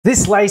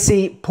This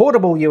LaCie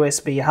portable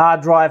USB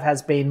hard drive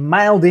has been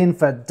mailed in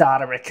for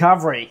data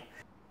recovery.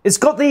 It's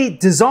got the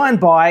design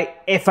by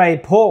F.A.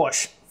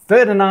 Porsche,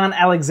 Ferdinand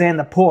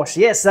Alexander Porsche.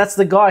 Yes, that's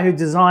the guy who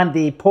designed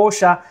the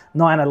Porsche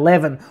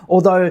 911,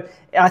 although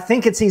I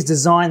think it's his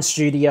design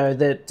studio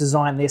that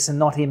designed this and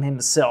not him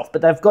himself,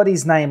 but they've got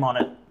his name on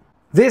it.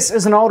 This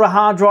is an older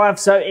hard drive,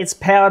 so it's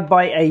powered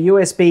by a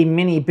USB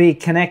mini B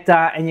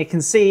connector, and you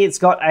can see it's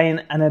got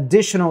an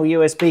additional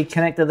USB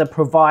connector that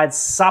provides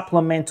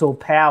supplemental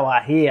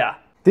power here.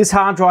 This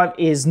hard drive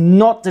is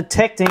not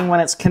detecting when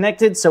it's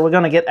connected, so we're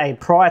going to get a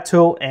pry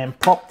tool and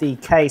pop the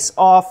case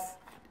off.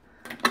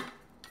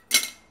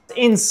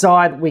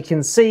 Inside we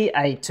can see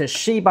a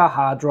Toshiba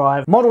hard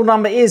drive. Model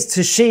number is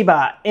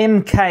Toshiba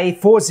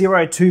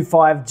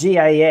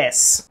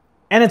MK4025GAS,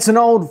 and it's an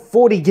old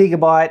 40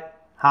 gigabyte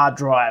hard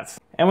drive.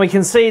 And we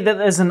can see that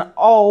there's an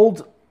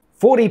old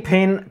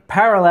 40-pin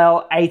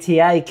parallel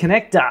ATA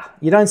connector.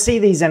 You don't see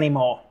these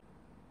anymore.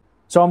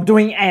 So I'm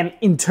doing an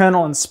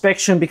internal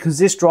inspection because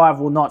this drive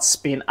will not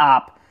spin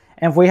up.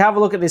 And if we have a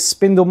look at this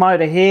spindle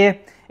motor here,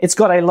 it's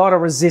got a lot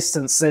of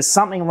resistance. There's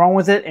something wrong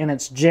with it and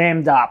it's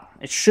jammed up.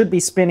 It should be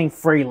spinning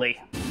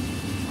freely.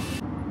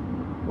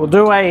 We'll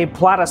do a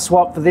platter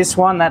swap for this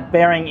one. That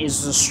bearing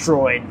is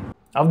destroyed.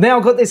 I've now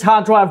got this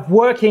hard drive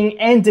working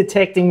and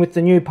detecting with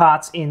the new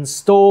parts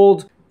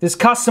installed. This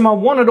customer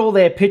wanted all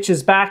their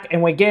pictures back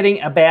and we're getting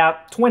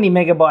about 20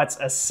 megabytes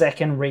a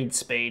second read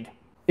speed.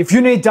 If you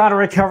need data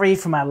recovery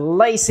from a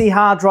LaCie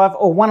hard drive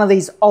or one of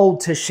these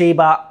old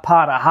Toshiba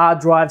Parta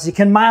hard drives, you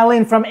can mail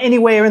in from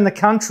anywhere in the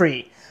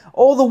country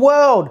or the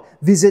world.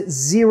 Visit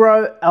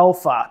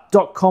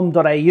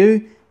zeroalpha.com.au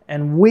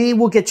and we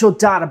will get your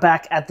data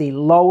back at the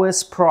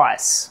lowest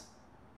price.